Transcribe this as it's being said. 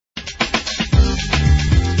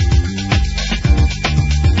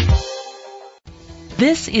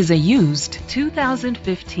This is a used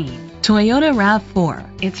 2015 Toyota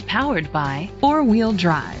RAV4. It's powered by four-wheel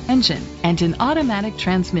drive engine and an automatic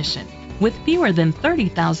transmission. With fewer than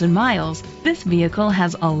 30,000 miles, this vehicle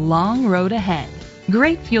has a long road ahead.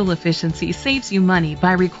 Great fuel efficiency saves you money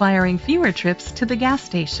by requiring fewer trips to the gas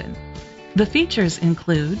station. The features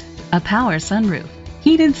include a power sunroof,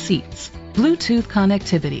 heated seats, Bluetooth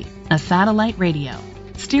connectivity, a satellite radio,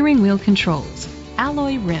 steering wheel controls,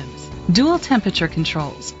 alloy rims, dual temperature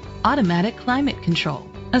controls, automatic climate control,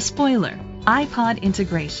 a spoiler, iPod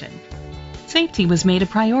integration. Safety was made a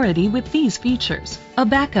priority with these features: a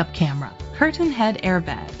backup camera, curtain head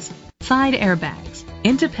airbags, side airbags,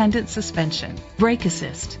 independent suspension, brake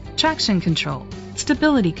assist, traction control,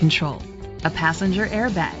 stability control, a passenger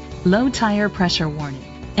airbag, low tire pressure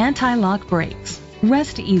warning, anti-lock brakes.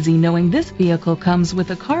 Rest easy knowing this vehicle comes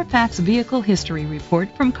with a Carfax Vehicle History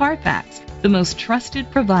Report from Carfax, the most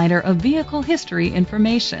trusted provider of vehicle history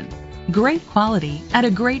information. Great quality at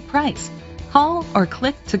a great price. Call or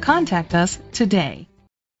click to contact us today.